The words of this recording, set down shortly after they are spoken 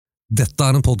Dette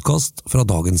en podcast fra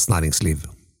Dagens Næringsliv.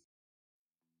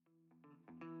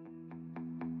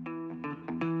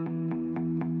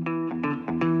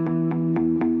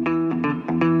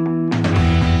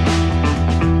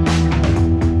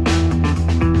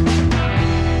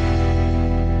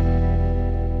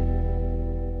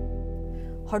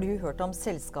 Har du hørt om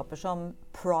selskaper som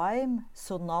Prime,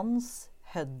 Sonans,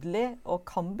 Huddly og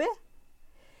Kambi?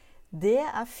 Det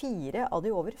 4 av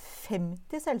de over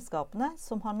 50 selskapene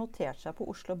som har notert seg på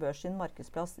Oslo Børs sin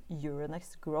markedsplass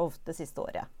Euronext Growth det siste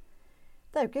året.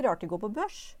 Det jo ikke rart de går på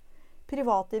børs.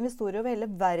 Private investorer over hele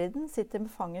verden sitter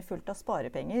med fanget fullt av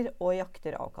sparepenger og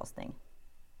jakter avkastning.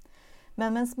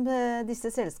 Men mens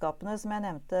disse selskapene som jeg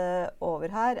nevnte over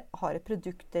her har et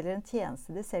produkt eller en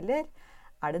tjeneste de selger,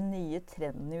 den nye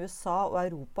trenden i USA og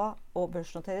Europa å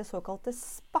børsnotere såkalte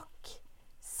SPAC,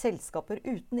 selskaper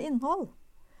uten innhold.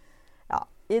 Ja,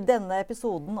 i denne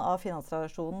episoden av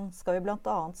Finansredaksjonen skal vi blant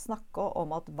annet snakke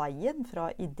om at veien fra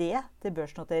idé til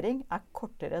børsnotering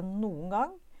kortere enn noen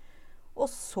gang,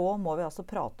 og så må vi altså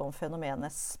prate om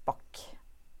fenomenet SPAC.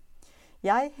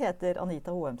 Jeg heter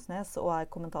Anita Hoemsnes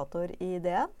og kommentator i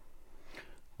DN.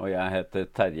 Og jeg heter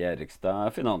Terje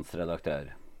Erikstad,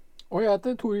 finansredaktør. Og jeg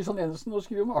heter Torisson Jensen og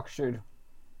skriver om aksjer.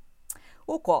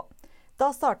 Ok,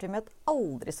 da starter vi med et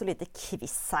aldri så lite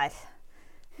quiz her.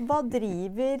 Hva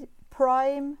driver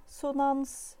Prime,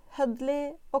 Sonans,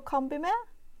 Huddly og Kambi med?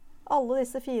 Alle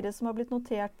disse 4 som har blitt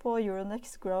notert på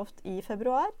Euronext Growth i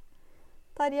februar.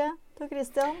 Terje, Tor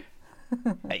Christian?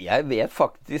 Jeg vet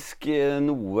faktisk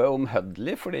noe om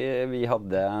Huddly, fordi vi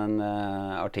hadde en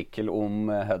artikkel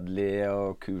om Huddly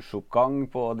og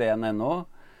kursoppgang på DN.no.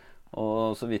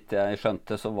 Og så vidt jeg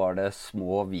skjønte så var det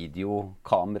små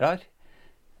videokameraer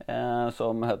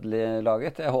som Huddly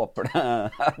laget. Jeg håper det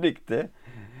riktig.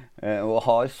 Og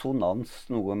har Sonans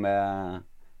noe med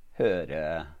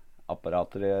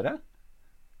høreapparater å gjøre?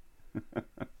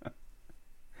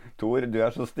 Tor, du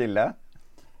så stille.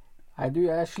 Nei,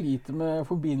 jeg sliter med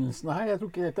forbindelsene her. Jeg tror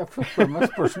ikke dette forstår meg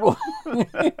spørsmål.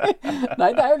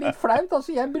 Nei, det jo litt flaut.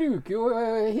 Altså, jeg bruker jo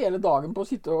hele dagen på å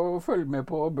sitte og følge med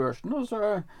på børsen, og så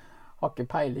har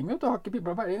ikke peiling, vet du. Har ikke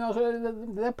pipla peiling. Altså,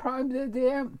 Prime,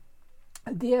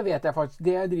 det vet jeg faktisk.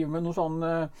 Det jeg driver med noe sånn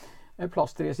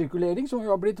plastresirkulering, som jo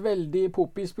har blitt veldig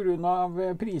poppis på grunn av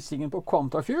prisingen på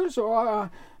Quantafuel, så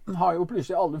har jo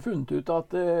plutselig alle funnet ut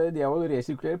at det å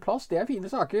resirkulere plast, det fine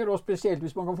saker, og spesielt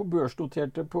hvis man kan få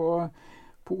børsnotert det på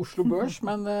Oslo Børs,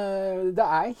 men det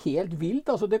helt vilt.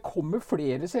 Altså, det kommer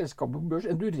flere selskaper på børs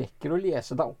enn du rekker å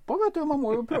lese deg opp på, vet du. Man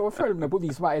må jo prøve å følge med på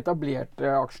de som etablert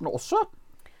aksjene også.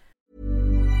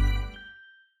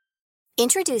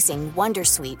 Introducing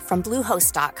Wondersuite from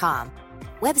Bluehost.com.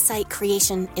 Website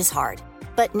creation is hard,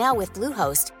 but now with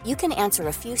Bluehost, you can answer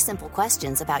a few simple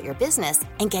questions about your business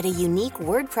and get a unique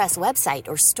WordPress website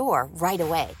or store right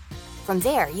away. From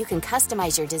there, you can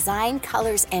customize your design,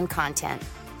 colors, and content.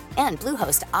 And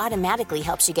Bluehost automatically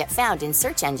helps you get found in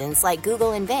search engines like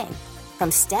Google and Bing.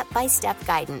 From step-by-step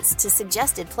guidance to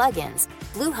suggested plugins,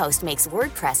 Bluehost makes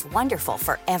WordPress wonderful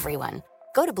for everyone.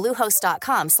 Go to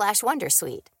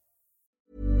bluehost.com/wondersuite.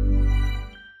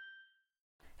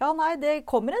 Ja, nei, det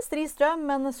kommer en stri strøm,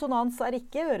 men Sonans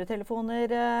ikke øretelefoner,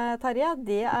 Terje.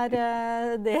 Det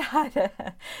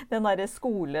den der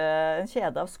en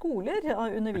kjede av skoler, av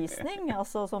undervisning,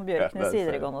 altså som Bjørknes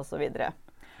videregående og så videre.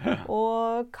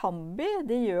 Og Kambi,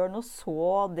 de gjør noe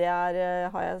så, det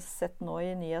har jeg sett nå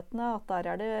i nyhetene, at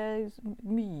der det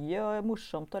mye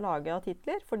morsomt å lage av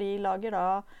titler, for de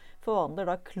forvandler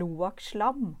da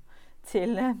kloakkslam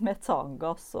til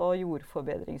metangass og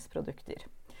jordforbedringsprodukter.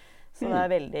 Så det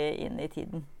veldig inn i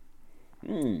tiden.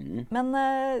 Men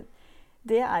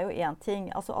det jo en ting,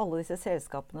 altså alle disse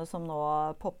selskapene som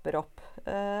nå popper opp.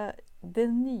 Det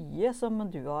nye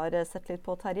som du har sett litt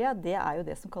på, Terje, det jo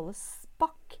det som kalles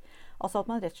SPAC. Altså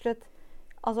at man rett og slett,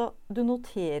 altså du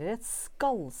noterer et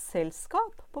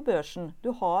skallselskap på børsen.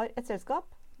 Du har et selskap,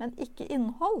 men ikke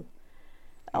innhold.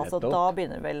 Altså da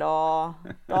begynner det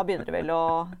vel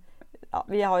å ja,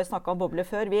 vi har jo snakket om bobler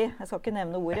før, jeg skal ikke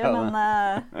nevne ordet,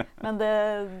 men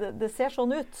det ser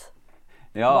sånn ut.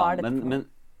 Ja,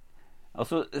 men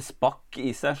altså, SPAC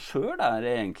i seg selv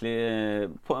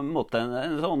egentlig på en måte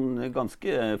en sånn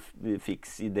ganske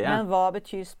fiks idé. Men hva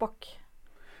betyr SPAC?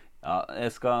 Ja,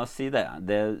 jeg skal si det.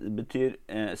 Det betyr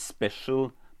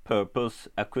Special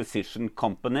Purpose Acquisition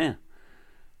Company.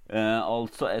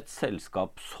 Altså et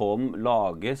selskap som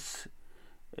lages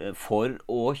for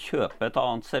å kjøpe et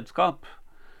annet selskap.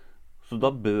 Så da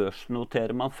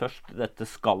børsnoterer man først dette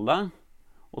skallet,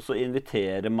 og så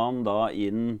inviterer man da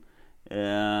inn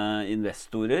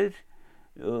investorer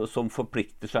som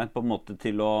forplikter seg på en måte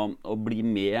til å bli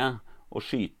med å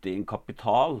skyte inn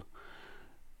kapital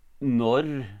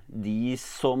når de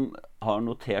som har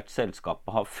notert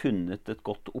selskapet har funnet et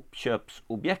godt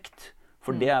oppkjøpsobjekt.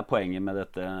 For det poenget med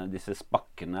disse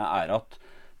spakkene at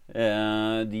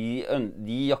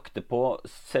de jakter på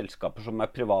selskaper som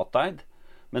privateid,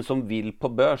 men som vil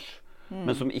på børs,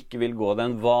 men som ikke vil gå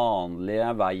den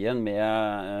vanlige veien med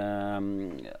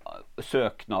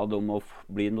søknad om å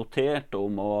bli notert,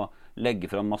 om å legge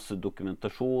fram masse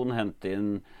dokumentasjon, hente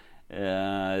inn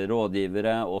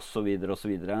rådgivere, og så videre, og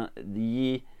så videre.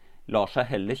 De lar seg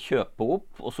heller kjøpe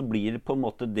opp, og så blir på en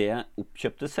måte det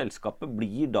oppkjøpte selskapet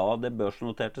blir da det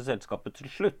børsnoterte selskapet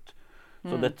til slutt.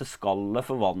 Så dette skallet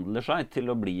forvandler seg til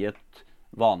å bli et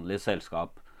vanlig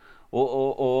selskap.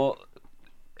 Og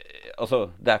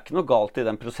altså, det ikke noe galt i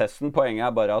den prosessen.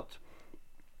 Poenget bare at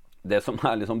det som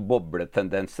liksom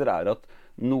bobletendenser at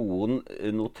noen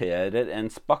noterer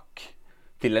en spakk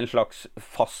til en slags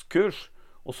fastkurs,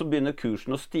 og så begynner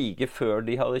kursen å stige før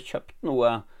de hadde kjøpt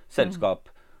noe selskap.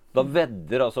 Da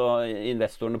vedder altså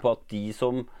investorene på at de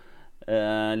som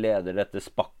leder dette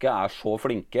spakket så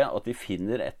flinke at de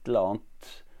finner et eller annet,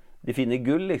 de finner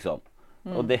gull liksom.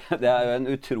 Og det jo en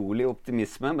utrolig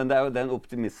optimisme, men det jo den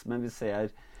optimismen vi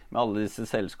ser med alle disse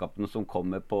selskapene som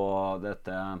kommer på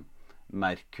dette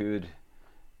Merkur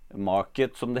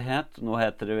Market, som det het. Nå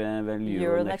heter det vel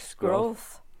Euronext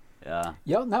Growth.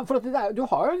 Ja, nei, for du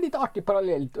har jo en litt artig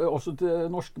parallelt også til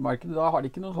det norske markedet. Da har de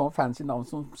ikke noen sånn fancy navn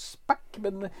som SPAC,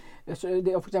 men det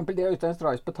for eksempel det Øystein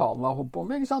Stray Spetalen har holdt på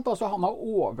med, ikke sant? Altså han har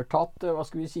overtatt, hva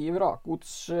skal vi si,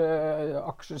 vrakgods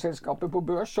aksjeselskaper på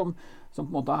børs som på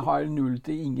en måte har null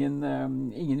til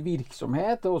ingen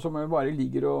virksomhet, og som bare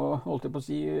ligger og, holdt jeg på å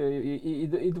si,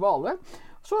 i dvale.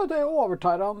 Så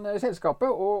overtar han selskapet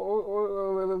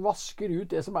og vasker ut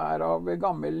det som av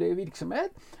gammel virksomhet,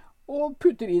 og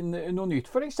putter inn noe nytt.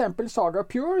 For eksempel Saga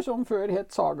Pure, som før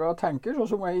het Saga Tankers, og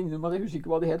så må jeg innrømme at jeg husker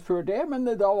ikke hva det het før det, men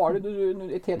da var det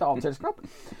et helt annet selskap.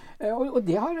 Og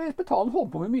det har Spetalen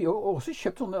holdt på med mye, og også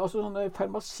kjøpt sånne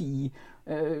farmasi,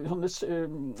 sånne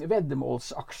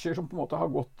veddemålsaksjer som på en måte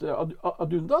har gått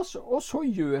ad undas, og så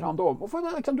gjør han det om. Og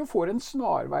du får en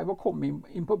snarvei ved å komme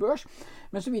inn på børs,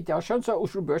 men så vidt jeg har skjønt, så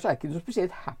Oslo Børs ikke så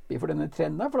spesielt happy for denne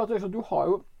trenden, for at du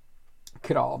har jo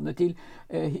kravene til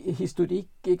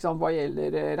historikk, ikke sant, hva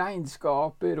gjelder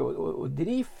regnskaper og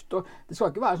drift, og det skal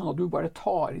ikke være sånn at du bare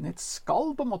tar inn et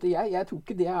skall på en måte. Jeg tror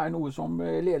ikke det noe som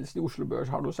ledelsen i Oslo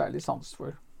Børs har noe særlig sans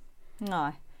for.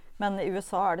 Nei, men i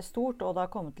USA det stort, og det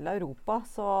har kommet til Europa,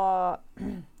 så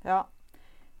ja,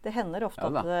 det hender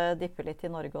ofte at det dipper litt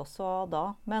i Norge også da,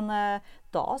 men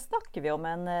da snakker vi om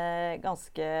en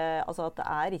ganske, altså at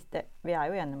vi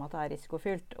jo enige om at det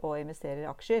risikofylt å investere i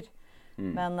aksjer.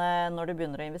 Men når du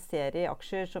begynner å investere i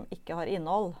aksjer som ikke har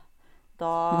innhold,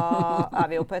 da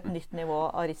vi jo på et nytt nivå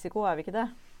av risiko, vi ikke det?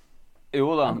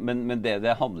 Jo da, men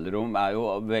det handler om jo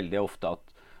veldig ofte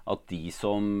at de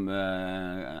som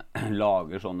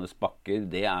lager sånne spakker,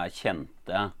 det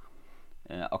kjente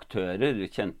aktører,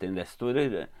 kjente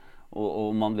investorer.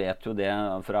 Og man vet jo det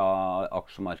fra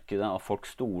aksjemarkedet, at folk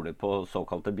stoler på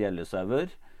såkalte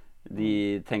bjellesauer. De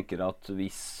tenker at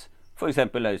hvis for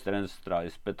eksempel Øystein Stray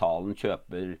Spetalen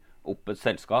kjøper opp et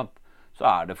selskap, så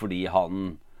det fordi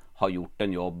han har gjort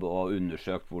en jobb og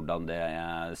undersøkt hvordan det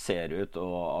ser ut,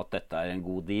 og at dette en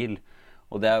god deal.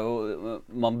 Og det jo,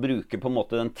 man bruker på en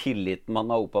måte den tilliten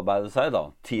man har opparbeidet seg da,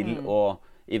 til å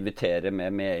invitere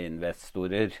med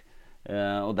medinvestorer.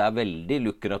 Og det veldig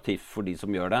lukrativt for de som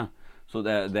gjør det. Så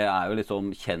det jo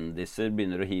liksom kjendiser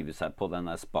begynner å hive seg på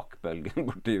denne SPAC-bølgen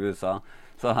borte i USA.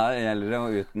 Så her gjelder det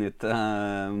å utnytte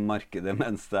markedet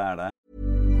mens det det.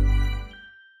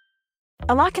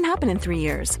 A lot can happen in 3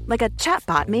 years, like a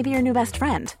chatbot may be your new best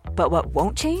friend. But what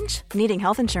won't change? Needing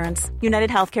health insurance. United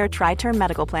Healthcare Tri-Term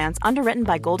Medical Plans, underwritten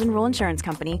by Golden Rule Insurance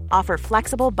Company, offer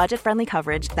flexible, budget-friendly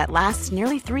coverage that lasts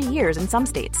nearly 3 years in some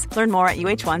states. Learn more at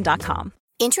uh1.com.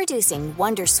 Introducing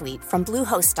Wondersuite from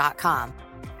Bluehost.com.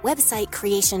 Website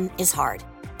creation is hard.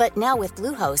 But now with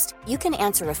Bluehost, you can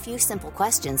answer a few simple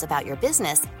questions about your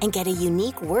business and get a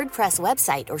unique WordPress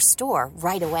website or store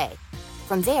right away.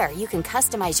 From there, you can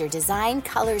customize your design,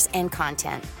 colors, and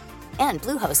content. And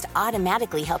Bluehost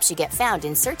automatically helps you get found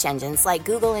in search engines like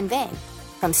Google and Bing.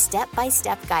 From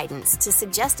step-by-step guidance to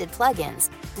suggested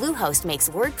plugins, Bluehost makes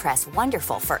WordPress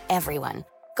wonderful for everyone.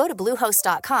 Go to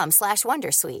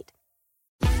bluehost.com/wondersuite.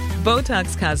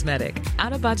 Botox Cosmetic,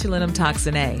 out of botulinum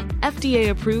toxin A, FDA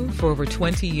approved for over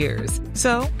 20 years.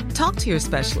 So, talk to your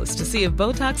specialist to see if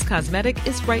Botox Cosmetic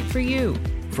is right for you.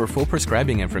 For full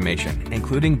prescribing information,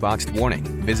 including boxed warning,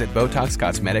 visit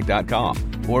BotoxCosmetic.com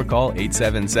or call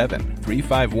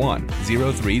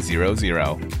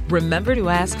 877-351-0300. Remember to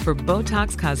ask for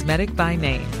Botox Cosmetic by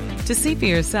name. To see for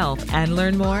yourself and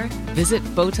learn more, visit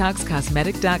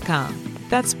BotoxCosmetic.com.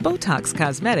 That's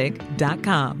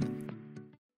BotoxCosmetic.com.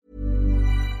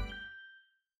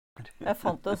 Jeg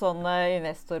fant en sånn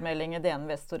investormelding i DN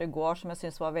Investor i går som jeg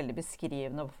synes var veldig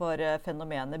beskrivende for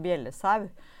fenomenet bjellesau.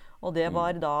 Og det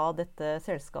var da dette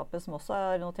selskapet som også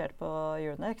er notert på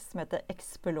Euronext, som heter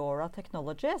Explora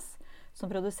Technologies, som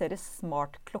produserer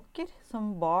smartklokker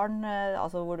som barn,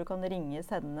 altså hvor du kan ringe,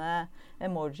 sende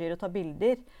emojier og ta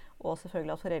bilder, og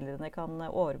selvfølgelig at foreldrene kan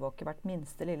overvåke hvert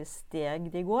minste lille steg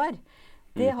de går.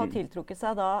 Det har tiltrukket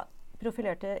seg da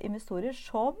profilerte investorer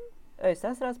som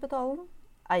Øystein Stray-Spetalen,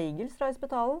 Eigil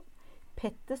Stray-Spetalen,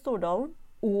 Petter Stordalen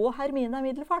og Hermine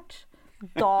Middelfart.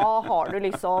 Da har du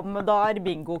liksom, da er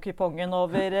bingo-kupongen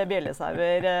over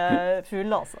bjellesauer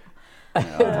full, altså.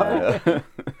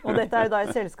 Og dette er jo da et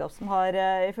selskap som har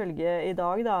ifølge i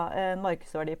dag da, en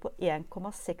markedsverdi på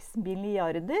 1,6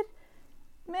 milliarder,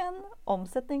 med en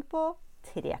omsetning på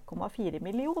 3,4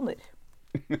 millioner.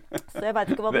 Så jeg vet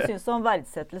ikke hva du synes om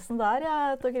verdsettelsen der,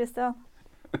 Tor Christian.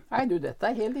 Nei, du, dette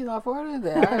er helt innenfor.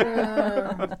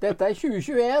 Dette er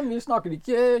 2021. Vi snakker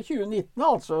ikke 2019,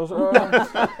 altså.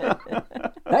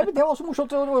 Nei, men det var også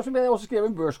morsomt. Det var som jeg også skrev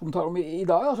en børskommentar om i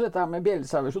dag. Altså dette her med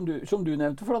bjellesauer som du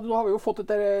nevnte. For da har vi jo fått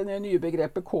dette nye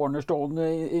begrepet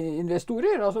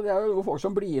cornerstone-investorer. Altså det er jo folk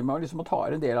som blir med og liksom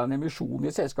tar en del av en emisjon i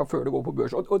et selskap før det går på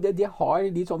børs. Og de har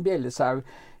litt sånn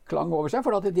bjellesau-klang over seg,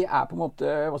 for at det er på en måte,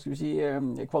 hva skal vi si,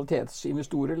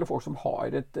 kvalitetsinvestorer eller folk som har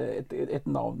et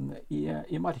navn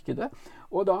i markedet.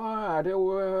 Og da er det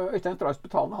jo Øystein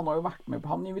Stray-Spetalen, han har jo vært med,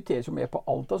 han inviteres jo med på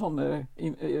alt av sånne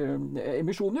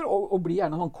emisjoner, og blir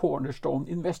gjerne en sånn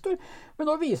cornerstone-investor. Men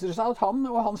nå viser det seg at han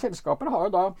og hans selskaper har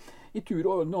jo da i tur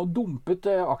og orden og dumpet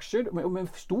aksjer med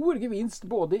stor gevinst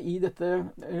både i dette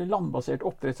landbaserte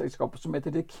oppdrettsselskapet som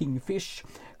heter The Kingfish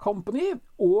Company,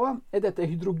 og dette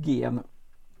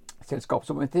hydrogenselskap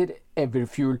som heter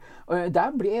Everfuel.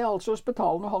 Der ble altså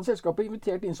Spetalen og hans selskap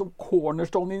invitert inn som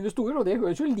cornerstone-investorer, og det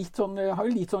høres jo litt sånn, har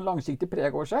jo litt sånn langsiktig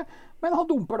preg over seg, men han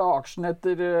dumper da aksjen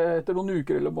etter noen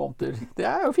uker eller måneder. Det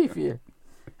er jo fiffig.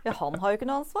 Ja, han har jo ikke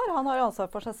noe ansvar. Han har jo ansvar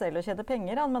for seg selv å tjene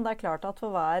penger, men det er klart at for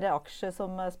hver aksje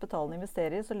som Spetalen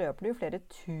investerer i, så løper det jo flere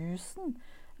tusen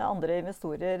andre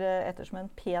investorer ettersom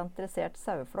en pent dressert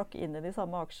saueflokk inn i de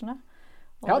samme aksjene.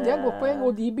 Ja, det er godt poeng,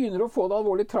 og de begynner å få det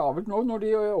alvorlig travelt nå når de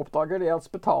oppdager det at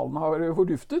Spetalen har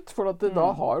forduftet, for at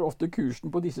da har ofte kursen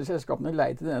på disse selskapene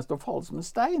leid til den til å falle som en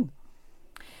stein.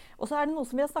 Og så er det noe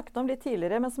som vi har snakket om litt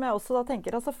tidligere, men som jeg også da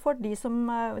tenker, altså for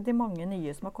de mange nye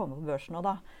som har kommet på børsen nå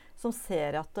da, som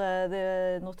ser at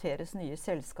det noteres nye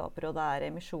selskaper, og det er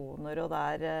emisjoner, og det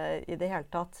er i det hele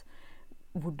tatt,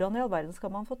 hvordan i all verden skal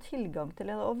man få tilgang til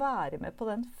å være med på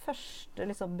den første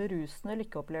liksom, berusende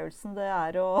lykkeopplevelsen det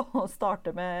er å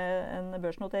starte med en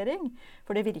børsnotering?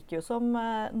 For det virker jo som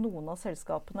noen av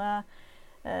selskapene,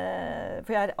 for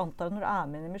jeg antar når du er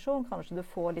med i en emisjon, kanskje du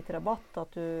får litt rabatt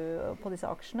på disse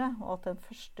aksjene, og at den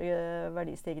første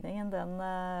verdistigningen,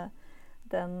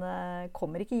 den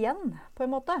kommer ikke igjen, på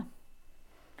en måte.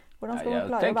 Hvordan skal man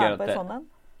klare å være på en sånn en?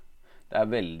 Det er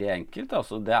veldig enkelt,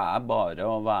 altså. Det er bare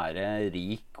å være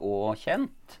rik og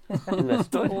kjent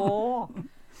investor.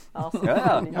 Ja,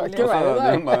 har du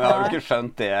ikke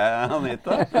skjønt det,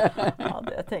 Anita? Ja,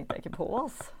 det tenkte jeg ikke på,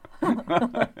 altså.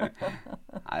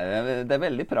 Nei, det er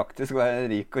veldig praktisk å være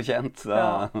rik og kjent.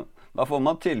 Da får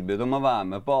man tilbud om å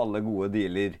være med på alle gode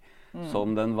dealer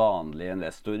som den vanlige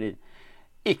investor.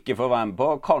 Ikke får være med på,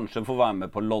 kanskje får være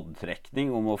med på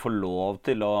loddtrekning, om å få lov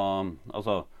til å,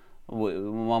 altså,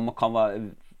 man kan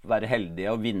være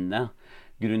heldig å vinne.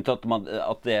 Grunnen til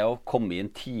at det å komme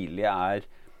inn tidlig er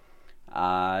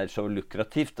så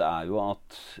lukrativt, er jo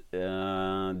at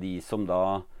de som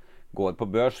da går på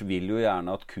børs vil jo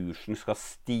gjerne at kursen skal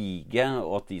stige,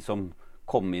 og at de som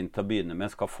kommer inn til å begynne med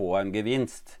skal få en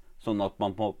gevinst, sånn at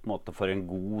man på en måte får en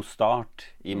god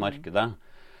start i markedet.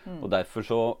 Og derfor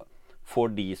så får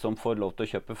de som får lov til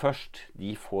å kjøpe først,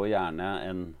 de får gjerne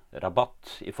en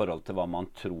rabatt i forhold til hva man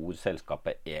tror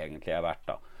selskapet egentlig er verdt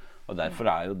da. Og derfor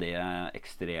er jo det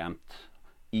ekstremt,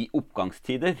 i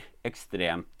oppgangstider,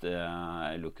 ekstremt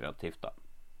lukrativt da.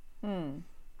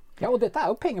 Ja, og dette er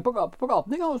jo penger på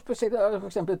gaten, spesielt for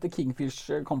eksempel dette Kingfish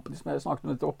Company som jeg snakket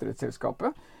om, dette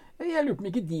oppdrettsselskapet. Jeg lurer på om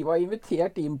ikke de var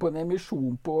invitert inn på en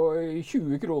emisjon på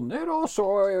 20 kroner, og så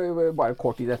bare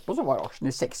kort tid etterpå så var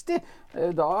aksjene 60.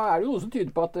 Da er det jo noe som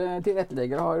tyder på at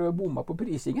tilretteleggere har bomma på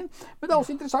prisingen. Men det er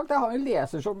også interessant, jeg har en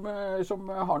leser som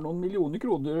har noen millioner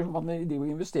kroner som han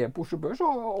investerer på Oslo Børs,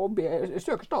 og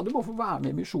søker stadig på å få være med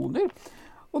i emisjoner.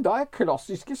 Og da er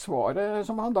klassiske svaret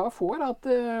som han da får, at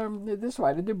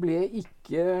dessverre det ble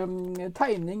ikke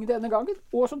tegning denne gangen.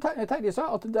 Og som Terje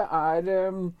sa, at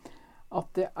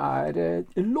det er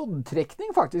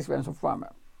loddtrekning faktisk hvem som får være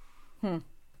med.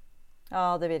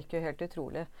 Ja, det virker jo helt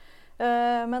utrolig.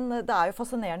 Men det er jo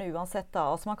fascinerende uansett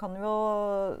da. Altså, man kan jo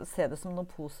se det som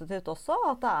noe positivt også,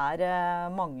 at det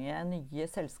er mange nye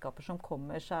selskaper som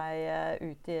kommer seg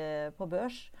ut på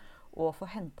børs og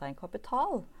får hentet inn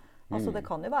kapital. Altså, det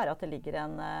kan jo være at det ligger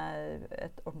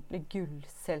et ordentlig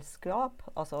gullselskap,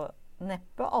 altså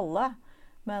neppe alle,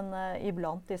 men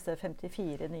iblant disse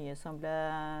 54 nye som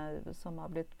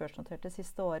har blitt børsnotert det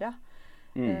siste året.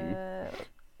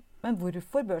 Men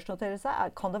hvorfor børsnotere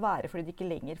seg? Kan det være fordi de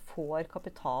ikke lenger får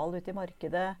kapital ut i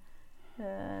markedet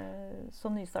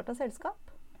som nystartet selskap?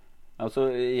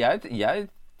 Altså, jeg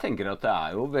tenker at det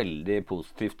er jo veldig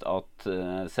positivt at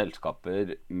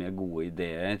selskaper med gode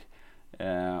ideer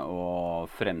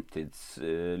og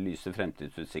lyse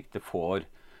fremtidsutsikter får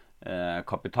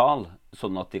kapital,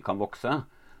 sånn at de kan vokse.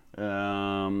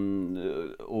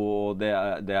 Og det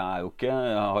er jo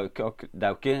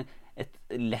ikke et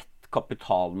lett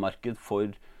kapitalmarked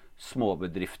for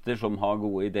småbedrifter som har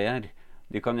gode ideer.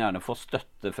 De kan gjerne få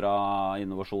støtte fra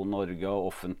Innovasjon Norge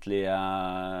og offentlige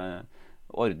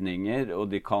ordninger, og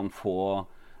de kan få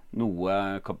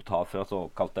noe kapital fra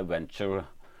såkalte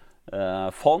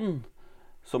venture-fond,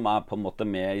 som er på en måte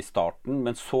med i starten,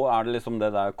 men så er det liksom det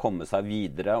der å komme seg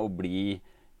videre og bli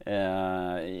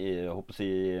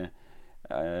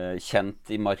kjent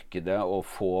i markedet og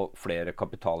få flere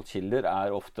kapitalkilder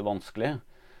er ofte vanskelig.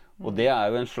 Og det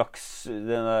er jo en slags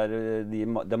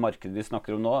det markedet vi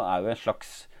snakker om nå er jo en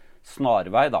slags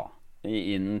snarvei da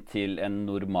inn til en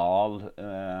normal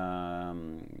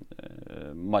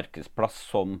markedsplass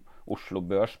som Oslo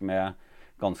Børs med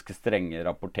ganske strenge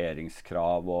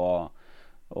rapporteringskrav og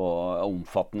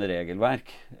omfattende regelverk.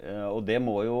 Og det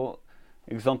må jo,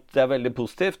 ikke sant, det er veldig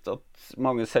positivt at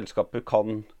mange selskaper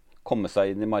kan komme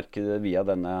seg inn i markedet via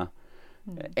denne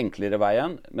enklere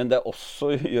veien, men det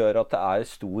også gjør at det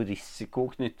er stor risiko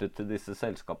knyttet til disse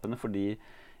selskapene, fordi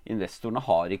investorene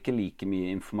har ikke like mye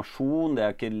informasjon, det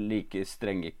er ikke like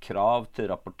strenge krav til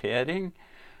rapportering,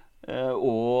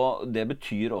 og det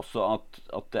betyr også at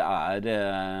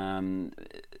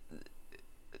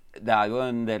det er jo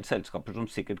en del selskaper som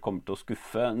sikkert kommer til å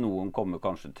skuffe. Noen kommer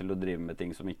kanskje til å drive med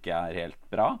ting som ikke er helt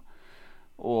bra.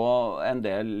 Og en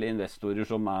del investorer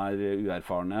som er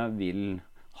uerfarne vil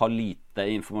ha lite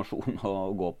informasjon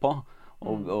å gå på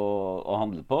og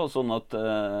handle på. Sånn at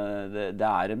det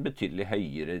er en betydelig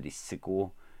høyere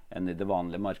risiko enn i det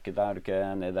vanlige markedet. Er du ikke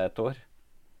enig i det, Tor?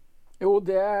 Jo,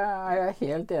 det er jeg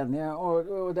helt enig i.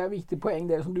 Og det er et viktig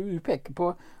poeng det som du peker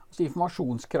på. Altså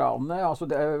informasjonskravene, altså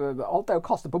alt er jo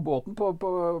kastet på båten på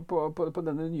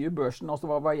denne nye børsen,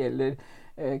 altså hva gjelder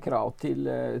krav til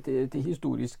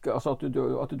historisk, altså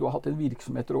at du har hatt en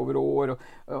virksomhet over år,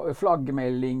 og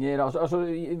flaggmeldinger, altså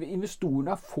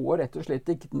investorene får rett og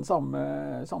slett ikke den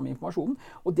samme informasjonen,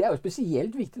 og det er jo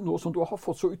spesielt viktig nå som du har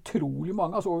fått så utrolig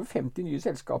mange, altså over 50 nye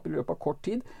selskaper i løpet av kort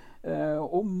tid,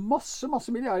 og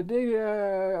masse milliarder,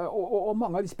 og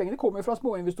mange av disse pengene kommer fra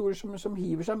småinvestorer som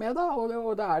hiver seg med da,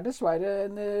 og det er dessverre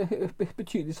en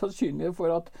betydelig sannsynlighet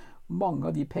for at mange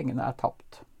av de pengene er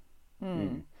tapt.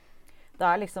 Det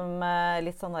er liksom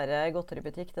litt sånn der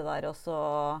godteributikk, det der også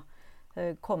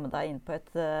komme deg inn på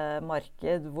et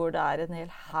marked hvor det er en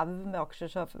hel haug med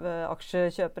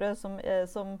aksjekjøpere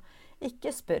som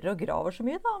ikke spør og graver så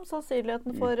mye da, om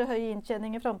sannsynligheten for høy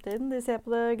inntjening i fremtiden. De ser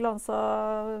på det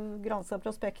gransa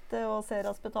prospektet og ser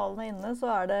at betalene er inne, så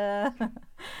er det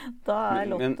da er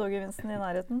lottogevinsten i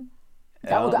nærheten.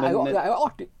 Ja, og det er jo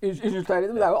artig,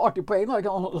 men det er jo artig poeng da,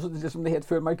 det som det het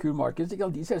før Merkur Markets,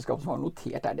 ikke? De selskapene som var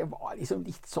notert der, det var liksom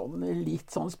litt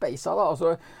sånn speisa da,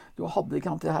 altså du hadde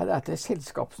ikke det her, det er et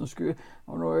selskap som skulle,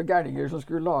 noen gærninger som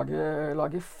skulle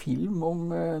lage film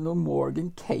om noen Morgan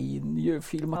Kane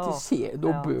filmatisert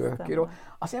og bøker, og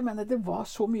altså jeg mener det var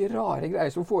så mye rare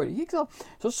greier som foregikk, ikke sant?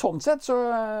 Så sånn sett så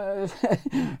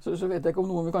vet jeg ikke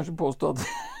om noen vil kanskje påstå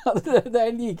at det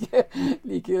er like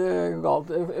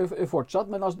galt fortsatt,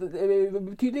 men altså,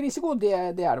 betydelig risiko, det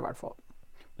er det i hvert fall.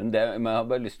 Men jeg har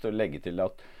bare lyst til å legge til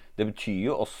at det betyr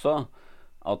jo også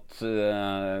at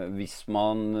hvis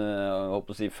man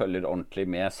følger ordentlig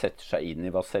med, setter seg inn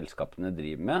i hva selskapene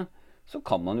driver med, så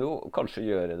kan man jo kanskje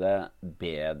gjøre det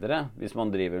bedre hvis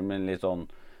man driver med litt sånn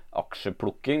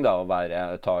aksjeplukking da, og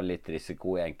ta litt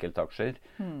risiko i enkeltaksjer.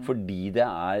 Fordi det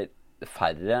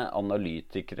færre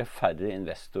analytikere, færre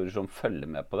investorer som følger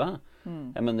med på det.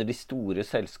 Jeg mener de store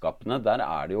selskapene, der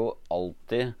det jo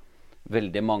alltid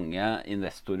veldig mange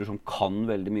investorer som kan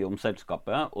veldig mye om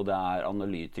selskapet, og det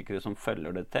analytikere som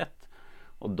følger det tett.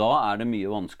 Og da det mye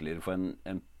vanskeligere for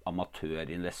en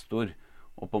amatørinvestor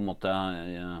å på en måte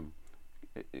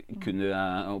kunne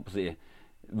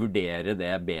vurdere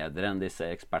det bedre enn disse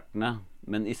ekspertene.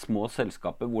 Men i små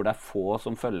selskaper hvor det få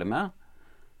som følger med,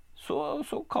 så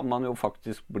kan man jo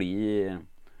faktisk bli,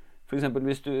 for eksempel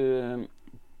hvis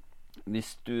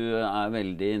du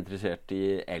veldig interessert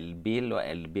i elbil og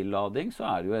elbillading, så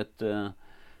det jo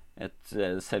et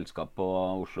selskap på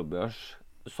Oslo Børs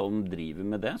som driver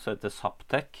med det, så heter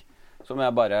Zaptec, som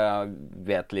jeg bare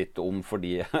vet litt om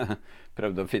fordi jeg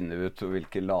prøvde å finne ut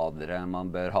hvilke ladere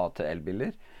man bør ha til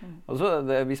elbiler. Altså,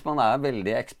 hvis man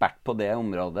veldig ekspert på det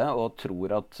området og tror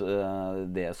at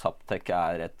det Zaptec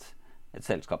et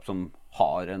selskap som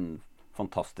har en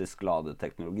fantastisk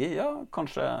ladeteknologi, ja,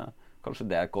 kanskje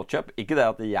det et godt kjøp. Ikke det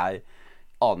at jeg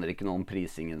aner ikke noe om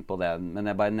prisingen på det, men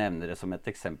jeg bare nevner det som et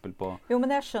eksempel på... Jo,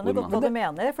 men jeg skjønner godt hva du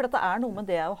mener, for det noe med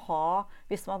det å ha,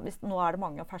 nå det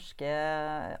mange ferske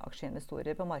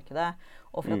aksjeinvestorer på markedet,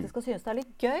 og for at de skal synes det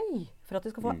litt gøy, for at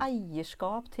de skal få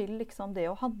eierskap til liksom, det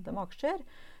å handle med aksjer,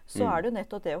 så det jo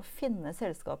nettopp det å finne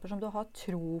selskaper som du har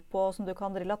tro på, som du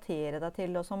kan relatere deg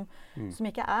til, og som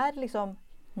ikke liksom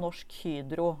Norsk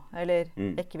Hydro eller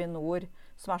Equinor,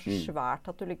 som så svært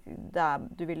at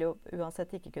du vil jo uansett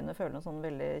ikke kunne føle noen sånn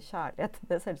veldig kjærlighet til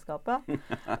det selskapet.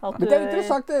 Men det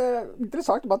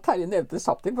interessant bare Terje nevnte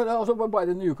Zaptec, for altså,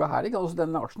 bare denne uka her, altså,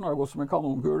 denne aksjen har jo gått som en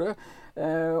kanonkule,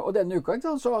 og denne uka,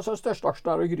 så største aksjen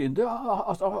og Gründer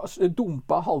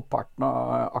dumpa halvparten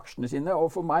av aksjene sine, og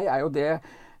for meg jo det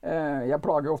jeg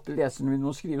plager ofte leserne mine med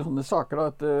å skrive sånne saker,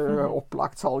 et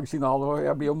opplagt salgssignal, og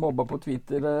jeg blir jo mobba på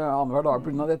Twitter annenhver dag på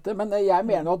grunn av dette, men jeg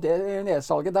mener at det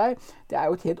nedsalget der, det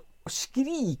jo et helt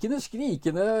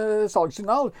skrikende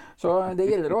salgssignal, så det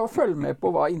gjelder å følge med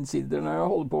på hva innsiderne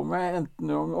holder på med, enten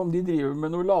om de driver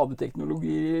med noe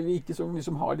ladeteknologi eller ikke, som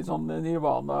liksom har litt sånn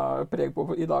nirvana-preg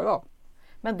på i dag da.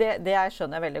 Men det jeg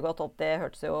skjønner veldig godt, at det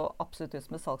hørtes jo absolutt ut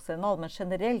som et salgssignal, men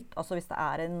generelt, altså hvis det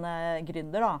en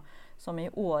gründer da, som i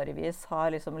årevis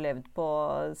har liksom levd på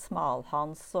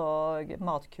smalhans og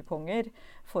matkuponger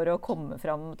for å komme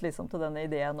frem liksom, til denne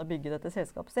ideen å bygge dette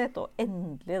selskapet sitt, og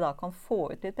endelig da kan få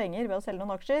ut litt penger ved å selge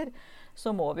noen aksjer,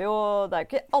 så må vi jo, det jo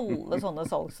ikke alle sånne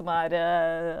salg som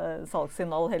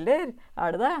salgssignal heller,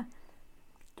 det det?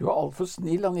 Du alt for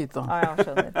snill, Anita. Ja,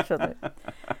 skjønner.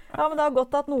 Ja, men det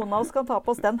godt at noen av oss kan ta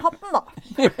på oss den hatten, da.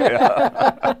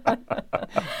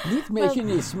 Litt mer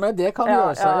kynisme, det kan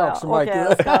gjøre seg i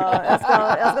aksjemarkedet.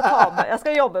 Okay, jeg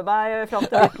skal jobbe meg frem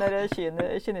til litt mer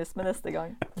kynisme neste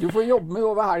gang. Du får jobbe med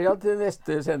over helga til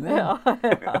neste sending. Ja.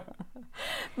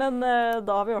 Men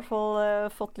da har vi i hvert fall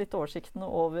fått litt oversikten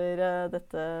over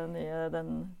den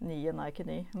nye,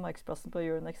 markedsplassen på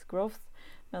Euronext Growth,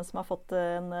 men som har fått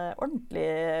en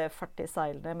ordentlig fart i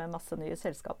seilene med masse nye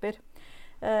selskaper.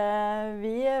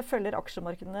 Vi følger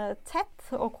aksjemarkedene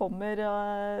tett og kommer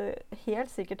helt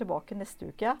sikkert tilbake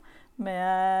neste uke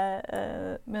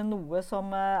med noe som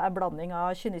blanding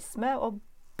av kynisme og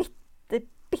bitte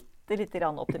litt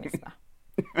grann optimisme.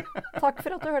 Takk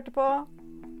for at du hørte på.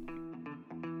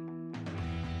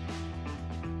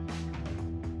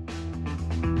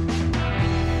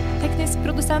 Teknisk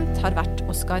produsent har vært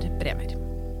Oskar Bremer.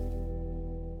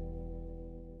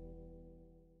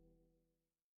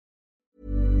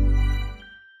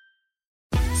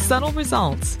 Subtle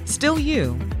results, still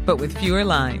you, but with fewer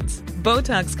lines.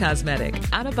 Botox Cosmetic,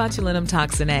 onabotulinum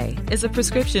toxin A, is a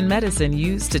prescription medicine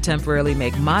used to temporarily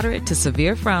make moderate to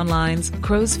severe frown lines,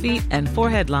 crow's feet, and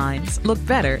forehead lines look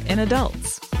better in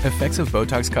adults. Effects of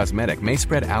Botox Cosmetic may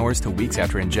spread hours to weeks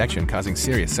after injection, causing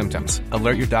serious symptoms.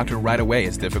 Alert your doctor right away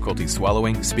as difficulty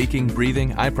swallowing, speaking,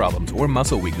 breathing, eye problems, or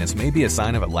muscle weakness may be a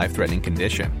sign of a life-threatening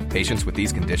condition. Patients with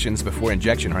these conditions before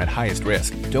injection are at highest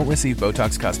risk. Don't receive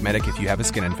Botox Cosmetic if you have a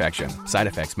skin infection. Side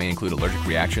effects may include allergic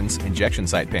reactions, injection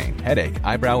site pain, headache,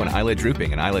 eyebrow and eyelid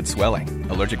drooping, and eyelid swelling.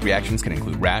 Allergic reactions can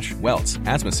include rash, welts,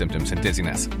 asthma symptoms, and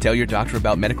dizziness. Tell your doctor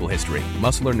about medical history,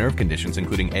 muscle or nerve conditions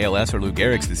including ALS or Lou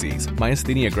Gehrig's disease,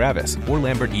 myasthenia gravis, or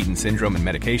Lambert-Eaton syndrome and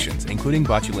medications, including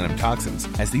botulinum toxins,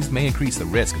 as these may increase the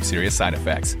risk of serious side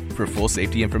effects. For full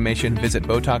safety information, visit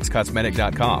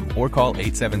BotoxCosmetic.com or call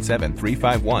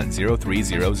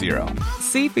 877-351-0300.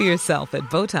 See for yourself at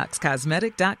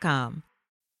BotoxCosmetic.com.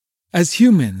 As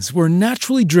humans, we're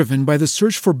naturally driven by the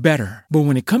search for better. But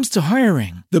when it comes to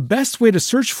hiring, the best way to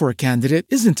search for a candidate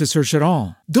isn't to search at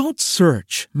all. Don't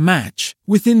search, match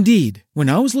with Indeed. When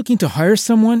I was looking to hire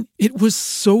someone, it was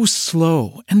so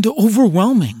slow and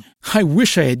overwhelming. I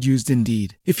wish I had used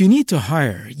Indeed. If you need to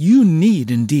hire, you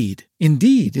need Indeed.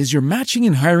 Indeed is your matching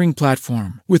and hiring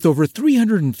platform with over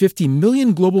 350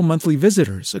 million global monthly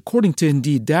visitors, according to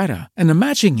Indeed data, and a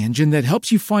matching engine that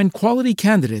helps you find quality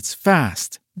candidates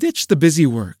fast. Ditch the busy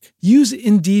work. Use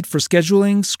Indeed for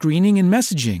scheduling, screening, and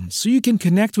messaging so you can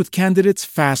connect with candidates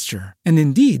faster. And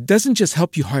Indeed doesn't just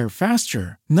help you hire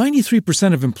faster.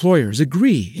 93% of employers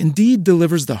agree Indeed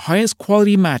delivers the highest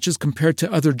quality matches compared to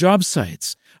other job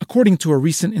sites, according to a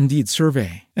recent Indeed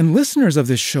survey. And listeners of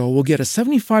this show will get a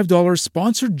 $75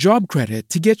 sponsored job credit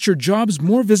to get your jobs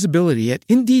more visibility at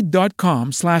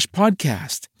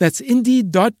Indeed.com/podcast. That's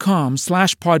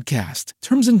Indeed.com/podcast.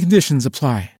 Terms and conditions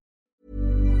apply.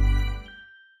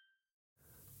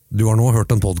 Du har nå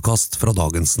hørt en podcast fra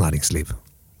Dagens Næringsliv.